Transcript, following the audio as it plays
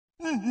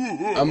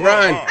I'm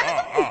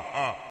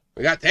Brian.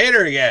 We got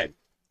Tater again.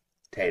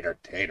 Tater.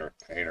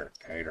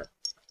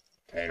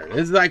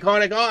 This is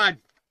iconic odd.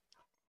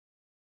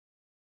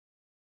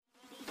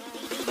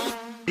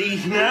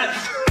 These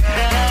nuts.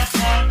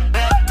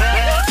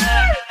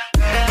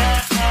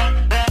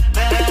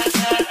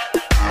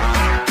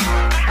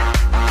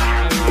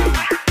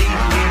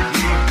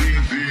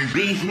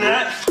 These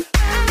nuts.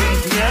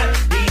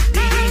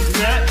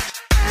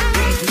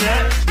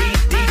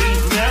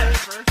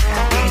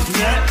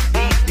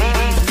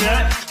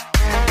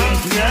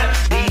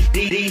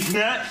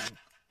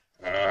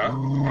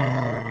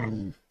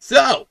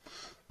 So,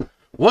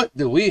 what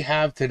do we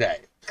have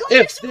today?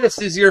 If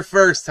this is your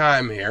first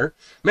time here,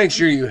 make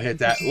sure you hit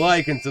that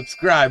like and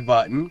subscribe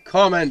button.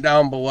 Comment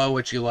down below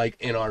what you like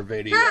in our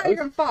video. You're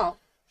gonna fall.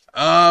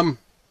 Oh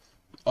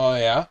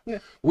yeah.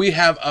 We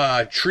have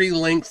a tree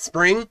link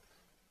spring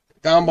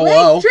down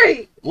below.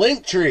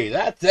 Link tree,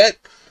 that's it.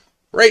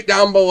 Right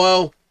down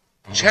below.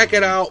 Check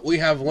it out. We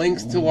have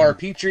links to our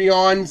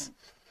Patreons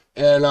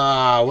and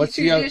what's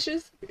the other?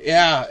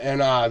 Yeah,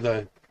 and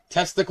the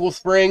testicle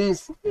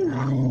springs.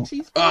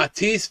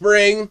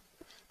 Teespring.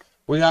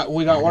 We got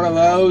one of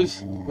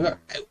those.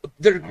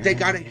 They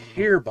got it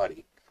here,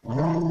 buddy.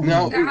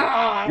 No,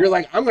 you're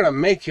like, I'm gonna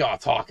make y'all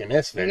talk in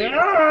this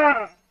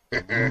video.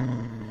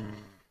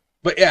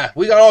 But yeah,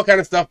 we got all kind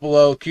of stuff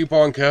below.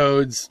 Coupon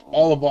codes,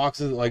 all the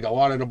boxes, like a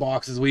lot of the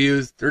boxes we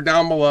use, they're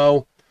down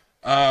below.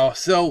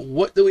 So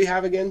what do we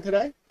have again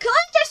today?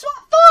 Collector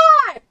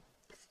Swap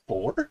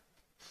 4.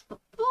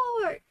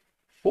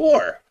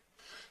 4.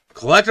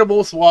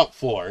 Collectible Swap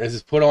 4. This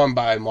is put on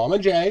by Mama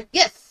J.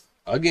 Yes.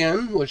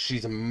 Again, which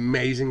she's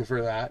amazing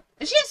for that.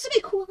 And she has so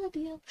many cool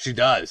ideas. She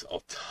does a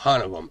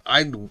ton of them.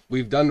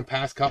 We've done the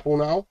past couple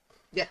now.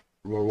 Yeah.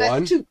 We're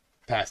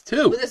past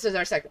two. Well, this is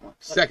our second one.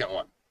 Second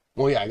one.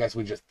 Well, yeah, I guess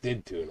we just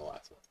did 2 in the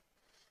last one,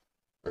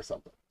 or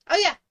something. Oh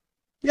yeah.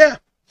 Yeah.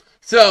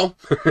 So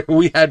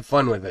we had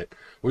fun with it.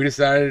 We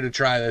decided to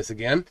try this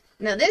again.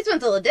 Now this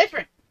one's a little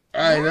different.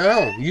 I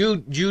know.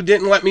 You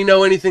didn't let me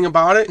know anything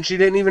about it, and she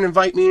didn't even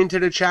invite me into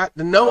the chat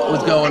to know what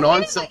was going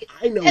on, so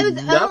I know nothing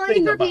about it.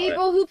 It was only for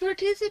people who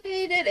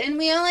participated, and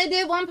we only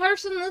did one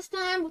person this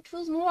time, which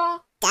was moi.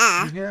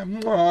 Yeah,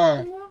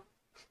 moi.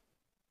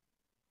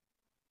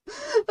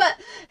 But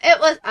it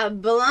was a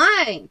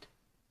blind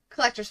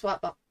collector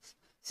swap box.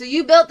 So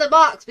you built the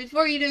box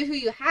before you knew who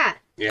you had.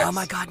 Yes. Oh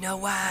my god, no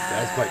way.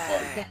 That was quite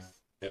fun. Yes.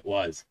 It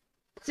was.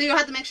 So you'll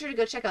have to make sure to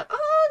go check out all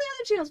the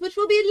other channels, which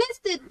will be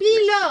listed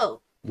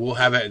below. We'll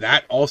have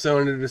that also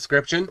in the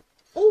description.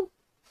 Oh.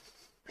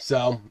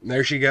 So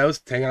there she goes,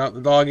 taking out the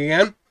dog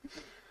again.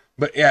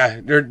 But yeah,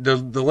 the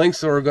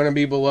links are going to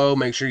be below.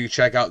 Make sure you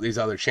check out these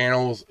other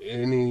channels.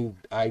 Any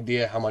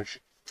idea how much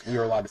we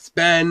were allowed to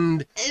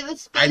spend?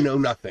 I know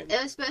nothing.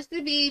 It was supposed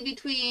to be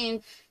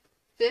between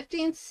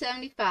 50 and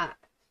 75.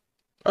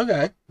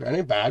 Okay, that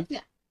ain't bad. Yeah.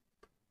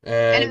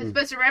 And it was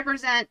supposed to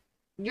represent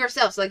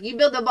yourself. So like you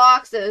build the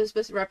box that was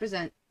supposed to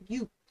represent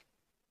you.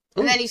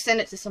 And then you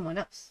send it to someone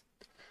else.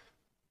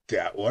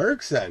 That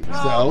works then.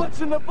 So, What's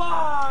in the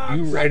box?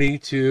 you ready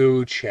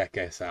to check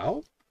us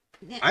out?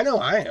 Yeah. I know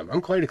I am. I'm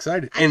quite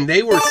excited. And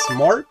they were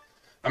smart.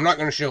 I'm not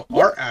going to show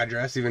our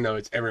address, even though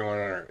it's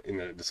everyone in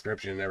the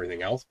description and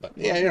everything else. But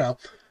yeah, you know,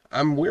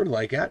 I'm weird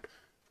like that.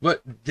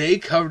 But they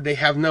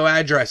have no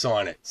address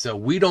on it. So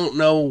we don't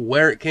know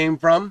where it came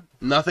from.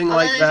 Nothing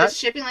like that. There's a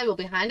shipping label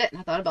behind it.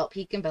 And I thought about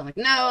peeking, but I'm like,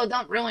 no,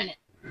 don't ruin it.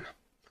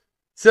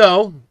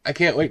 So I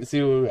can't wait to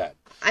see what we got.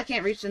 I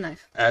can't reach the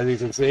knife. As you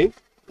can see.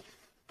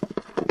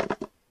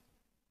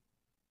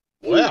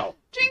 Well.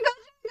 Jingle,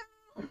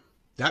 jingle.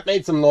 That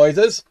made some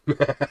noises.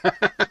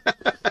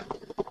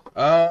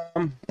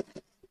 I'm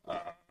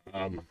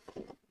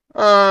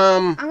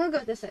gonna go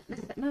with this side.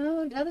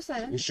 No, the other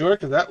side. You sure?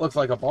 Because that looks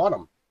like a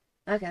bottom.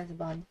 Okay, that's the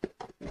bottom.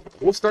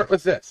 We'll start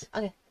with this.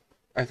 Okay.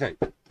 I think.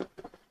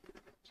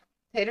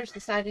 Tater's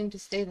deciding to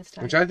stay this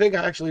time. Which I think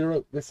I actually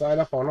wrote this side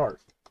up on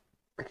ours.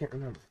 I can't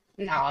remember.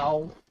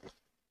 No.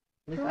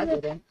 I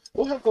didn't.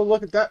 We'll have to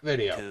look at that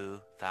video.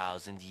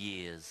 2,000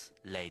 years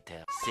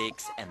later.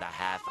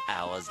 6.5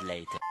 hours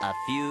later. A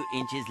few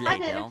inches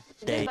later.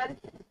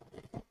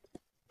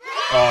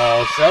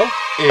 Also,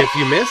 if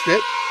you missed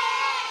it,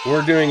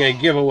 we're doing a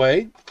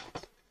giveaway.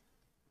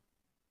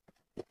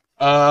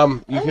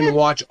 You can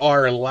watch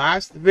our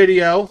last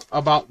video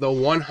about the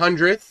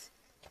 100th.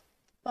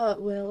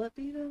 But will it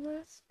be the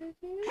last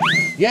video?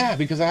 Yeah,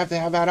 because I have to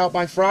have that out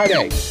by Friday.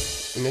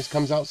 And this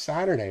comes out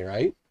Saturday,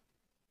 right?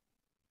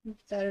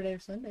 Saturday or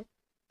Sunday.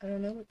 I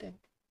don't know what day.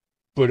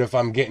 But if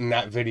I'm getting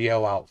that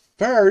video out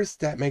first,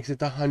 that makes it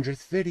the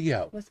 100th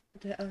video. What's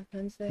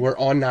Wednesday? We're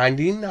on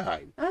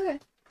 99. Okay.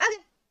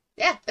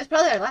 Yeah, that's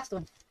probably our last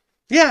one.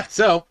 Yeah,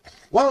 so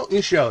why don't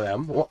you show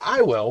them? Well,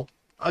 I will.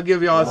 I'll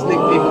give y'all a sneak peek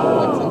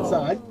of what's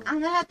inside. I'm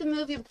gonna have to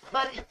move you,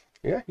 buddy.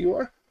 Yeah, you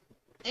are.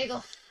 There you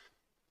go.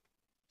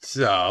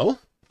 So,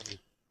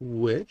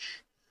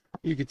 which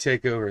you could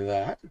take over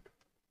that.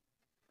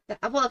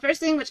 I'll pull the first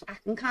thing, which I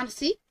can kind of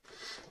see.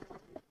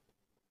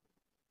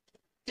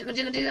 Jiggle,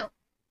 jiggle, jiggle.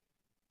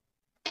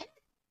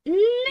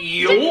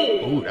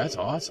 Oh, that's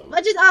awesome.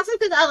 Which is awesome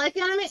because I like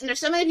anime, and there's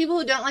so many people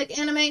who don't like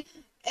anime,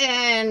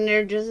 and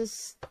they're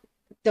just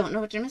don't know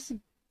what they're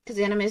missing because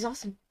anime is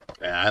awesome.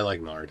 Yeah, I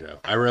like Naruto.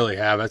 I really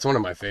have. That's one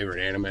of my favorite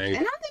anime. And I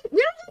think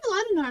we don't have a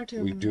lot of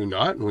Naruto. We do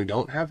not, and we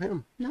don't have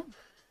him. No.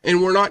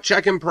 And we're not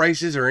checking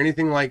prices or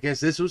anything like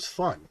this. This was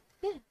fun.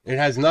 Yeah. It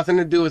has nothing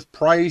to do with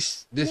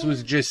price. This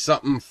was just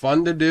something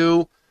fun to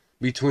do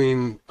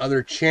between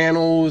other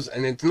channels,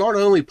 and it's not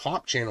only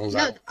pop channels.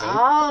 No,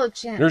 all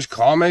channels. There's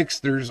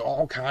comics. There's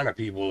all kind of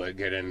people that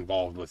get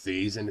involved with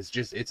these, and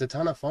it's a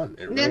ton of fun.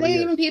 It really there's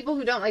is. even people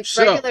who don't like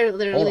So, regular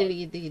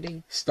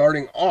literally.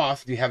 Starting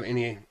off, do you have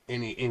any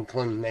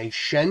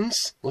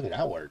inclinations? Look at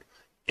that word.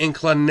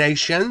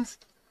 Inclinations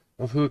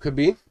of who it could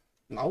be?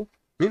 No.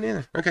 Me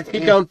neither. Okay,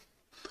 keep going.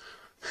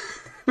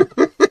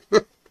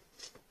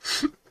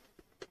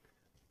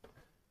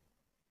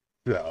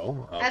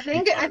 So, I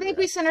think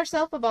we sent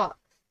ourselves a box.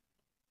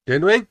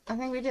 Did we? I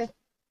think we did.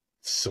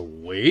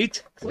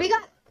 Sweet. We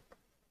got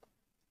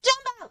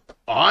Jumbo.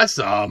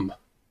 Awesome.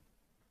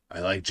 I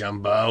like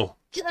Jumbo.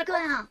 Killer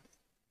Clown.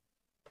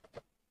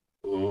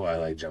 Ooh, I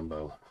like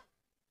Jumbo.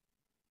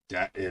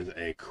 That is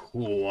a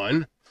cool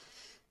one.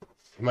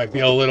 It might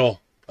be a little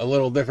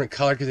different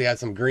color because he had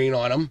some green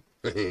on him.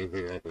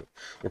 We're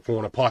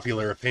pulling a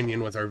popular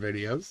opinion with our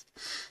videos.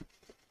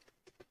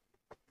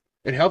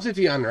 It helps if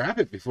you unwrap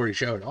it before you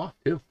show it off,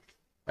 too.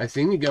 I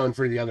seen you going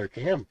for the other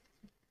cam.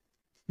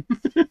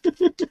 What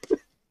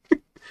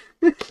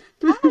are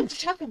you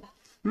talking about?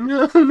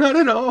 No, not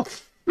at all.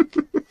 What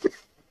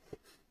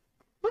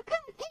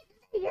kind of tape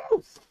do you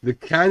use? The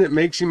kind that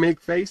makes you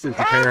make faces,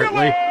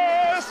 apparently.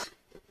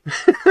 It's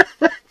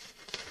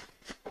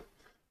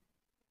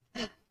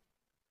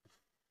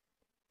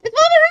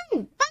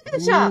Wolverine! Back in the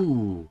shop!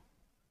 Ooh.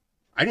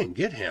 I didn't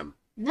get him.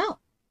 No.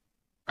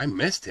 I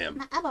missed him.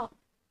 Not at all.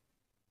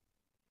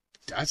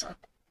 That's a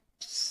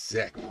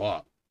sick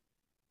pop.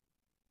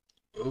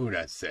 Ooh,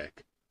 that's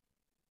sick.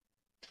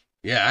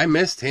 Yeah, I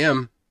missed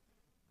him.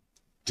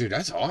 Dude,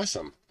 that's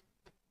awesome.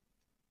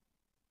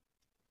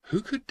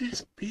 Who could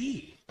this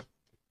be?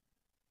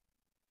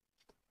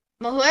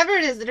 Well, whoever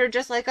it is, they're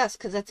just like us,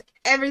 because that's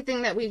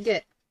everything that we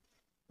get.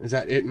 Is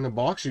that it in the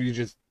box, or you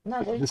just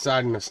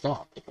deciding to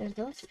stop? There's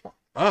the stuff.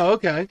 Oh,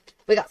 okay.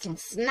 We got some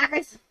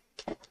snackers.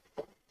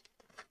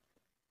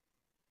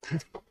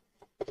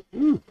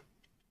 Ooh.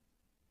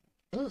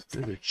 There's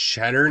a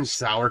cheddar and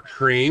sour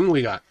cream.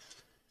 We got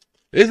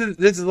this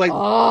is like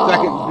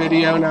second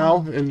video now,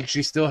 and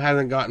she still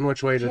hasn't gotten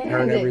which way to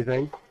turn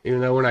everything. Even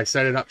though when I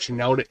set it up, she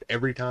nailed it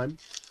every time.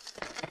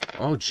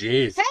 Oh,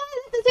 jeez.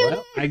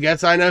 Well, I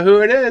guess I know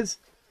who it is.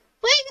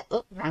 Wait.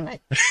 Oh, wrong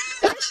way.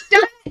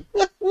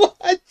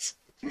 What?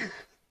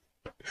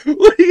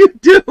 What are you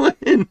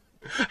doing?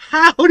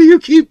 How do you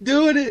keep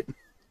doing it?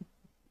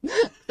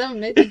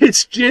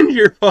 It's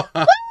Ginger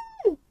Pop.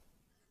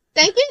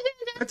 Thank you,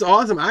 Ginger. That's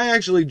awesome. I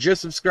actually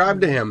just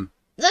subscribed to him.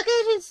 Look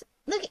at his.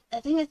 Look. I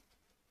think it's.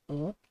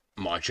 Oh.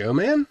 Macho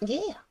Man?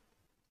 Yeah.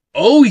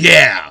 Oh,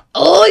 yeah.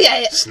 Oh,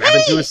 yeah. Snap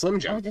into a Slim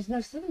Jim. Oh, there's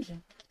no Slim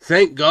Jim.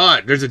 Thank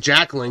God. There's a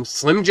Jackling.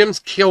 Slim Jims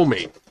kill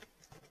me.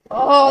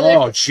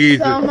 Oh,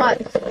 Jesus. So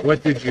much.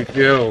 What did you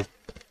do?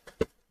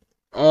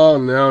 Oh,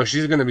 no.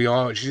 She's going to be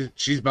all...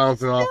 She's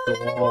bouncing off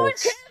the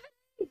walls.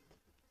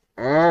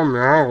 Oh,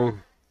 no.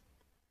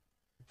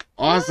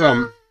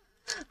 Awesome.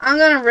 I'm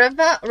gonna rip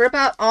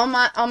out all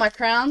my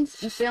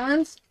crowns and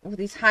fillings with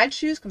these hide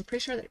shoes. I'm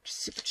pretty sure they're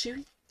super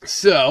chewy.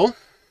 So,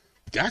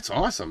 that's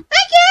awesome.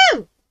 Thank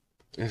you.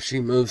 If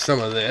she moves some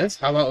of this,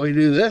 how about we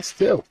do this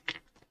too?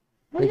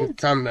 I think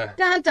it's time to.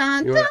 Dun,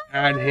 dun, you want to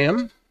add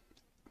him?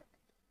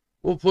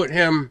 We'll put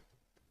him.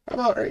 How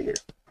about right here?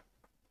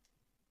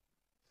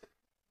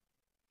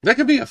 That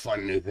could be a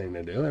fun new thing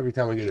to do. Every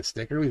time we get a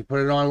sticker, we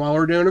put it on while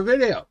we're doing a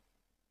video.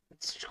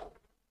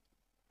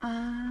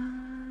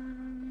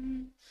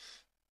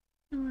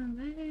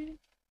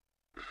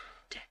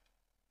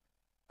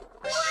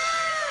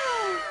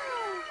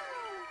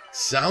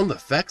 Sound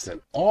effects and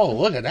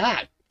look at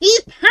that.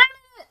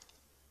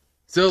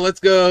 So let's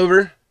go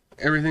over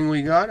everything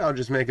we got. I'll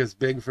just make us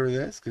big for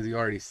this because you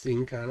already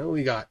seen kind of.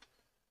 We got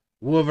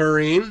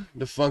Wolverine,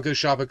 the Funko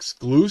Shop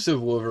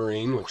exclusive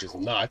Wolverine, which is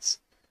nuts.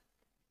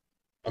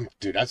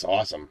 Dude, that's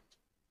awesome.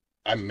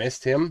 I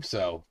missed him,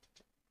 so.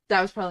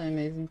 That was probably an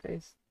amazing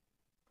face.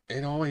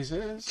 It always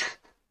is.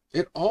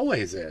 It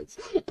always is.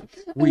 It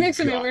makes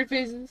some weird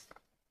faces.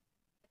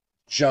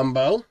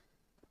 Jumbo.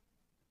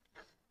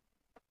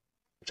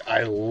 Which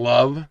I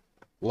love,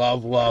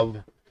 love,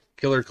 love.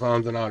 Killer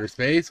Clowns in Outer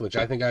Space, which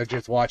I think I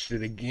just watched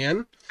it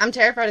again. I'm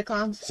terrified of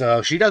clowns.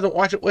 So she doesn't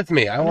watch it with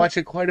me. I watch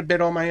it quite a bit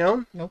on my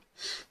own. Nope.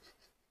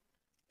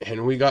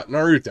 And we got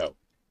Naruto.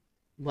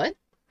 What?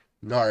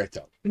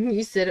 Naruto.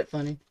 You said it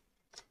funny.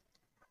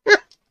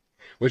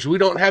 Which we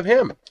don't have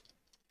him.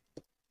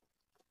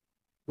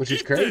 Which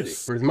is crazy.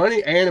 For as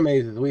many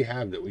animes as we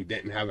have that we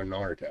didn't have a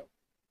Naruto.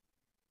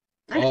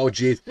 Oh,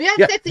 jeez.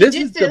 Yeah, this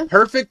is the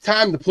perfect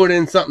time to put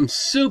in something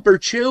super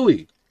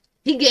chewy.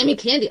 He gave me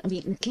candy. I'm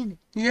eating candy.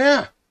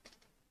 Yeah.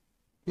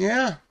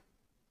 Yeah.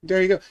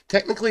 There you go.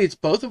 Technically, it's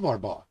both of our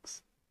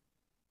box.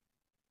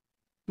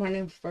 My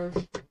name's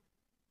first.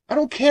 I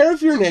don't care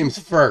if your name's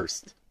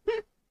first.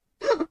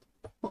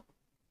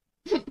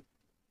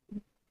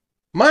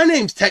 My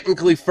name's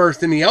technically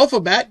first in the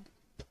alphabet.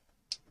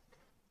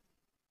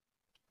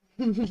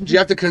 Did you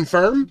have to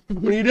confirm?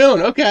 What are you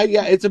doing? Okay,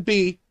 yeah, it's a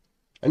B.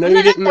 I know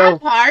you didn't know.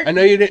 I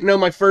know you didn't know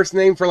my first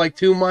name for like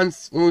 2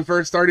 months when we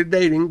first started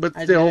dating, but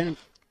still.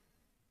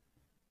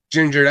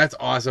 Ginger, that's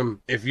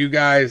awesome. If you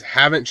guys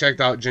haven't checked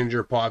out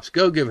Ginger Pops,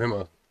 go give him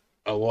a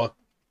look.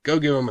 Go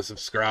give him a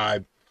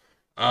subscribe.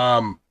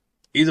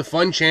 He's a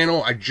fun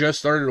channel. I just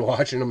started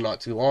watching him not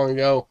too long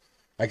ago.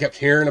 I kept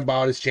hearing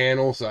about his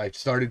channel, so I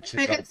started.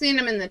 I kept seeing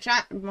him in the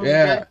chat.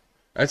 Yeah,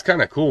 that's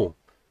kind of cool.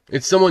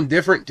 It's someone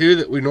different too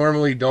that we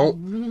normally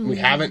don't. We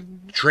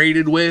haven't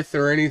traded with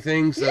or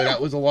anything, so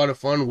that was a lot of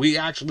fun. We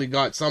actually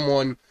got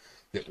someone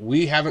that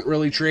we haven't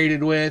really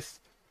traded with.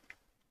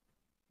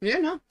 Yeah,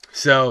 no.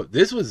 So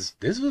this was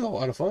a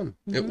lot of fun.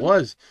 It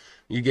was.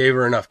 You gave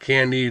her enough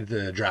candy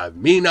to drive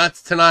me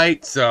nuts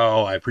tonight,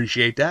 so I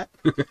appreciate that.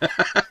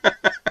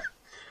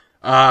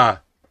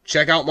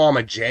 Check out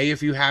Mama J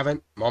if you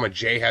haven't. Mama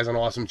J has an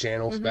awesome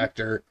channel,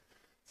 Spectre.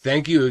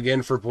 Thank you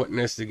again for putting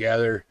this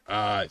together.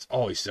 It's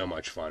always so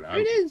much fun.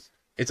 It is.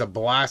 It's a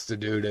blast to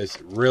do this.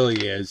 It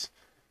really is.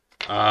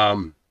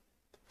 Like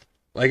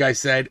I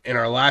said in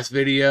our last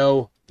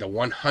video, the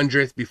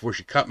 100th, before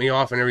she cut me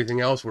off and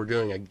everything else, we're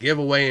doing a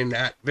giveaway in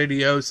that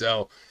video.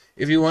 So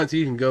if you want to,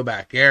 you can go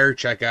back there,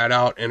 check that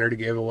out, enter the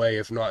giveaway.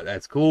 If not,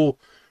 that's cool.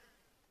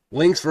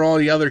 Links for all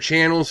the other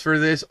channels for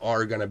this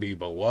are going to be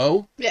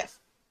below. Yes.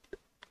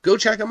 Go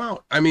check them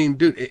out. I mean,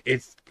 dude,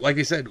 it's like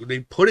I said, they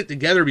put it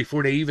together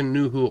before they even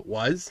knew who it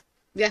was.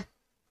 Yeah.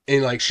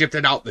 And like shipped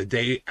it out the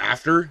day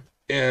after.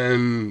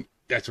 And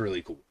that's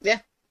really cool.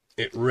 Yeah.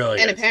 It really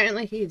is. And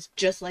apparently he's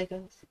just like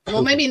us.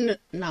 Well, maybe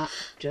not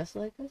just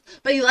like us,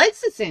 but he likes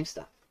the same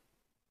stuff.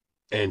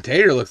 And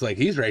Tater looks like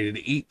he's ready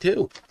to eat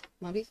too.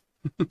 Maybe.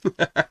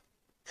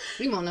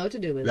 We won't know what to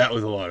do with it. That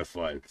was a lot of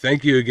fun.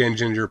 Thank you again,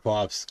 Ginger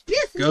Pops.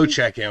 Yes. Go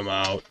check him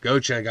out. Go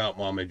check out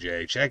Mama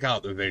J. Check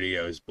out the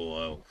videos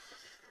below.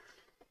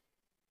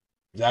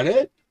 Is that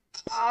it?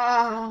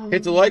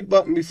 Hit the like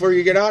button before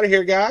you get out of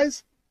here,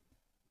 guys.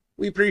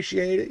 We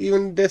appreciate it.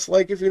 Even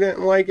dislike if you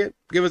didn't like it.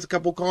 Give us a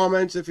couple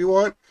comments if you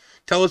want.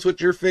 Tell us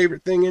what your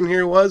favorite thing in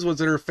here was. Was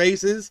it her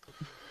faces?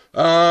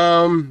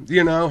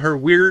 You know, her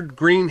weird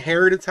green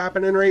hair that's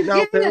happening right now.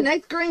 Yeah, the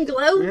nice green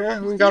glow.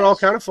 Yeah, we got all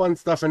kind of fun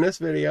stuff in this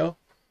video.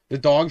 The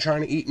dog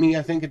trying to eat me,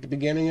 I think, at the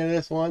beginning of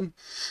this one.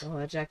 Oh,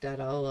 I jacked that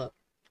all up.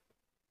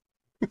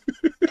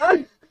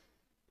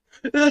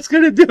 That's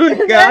gonna do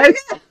it, guys.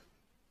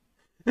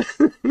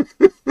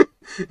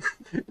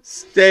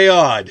 Stay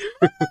odd.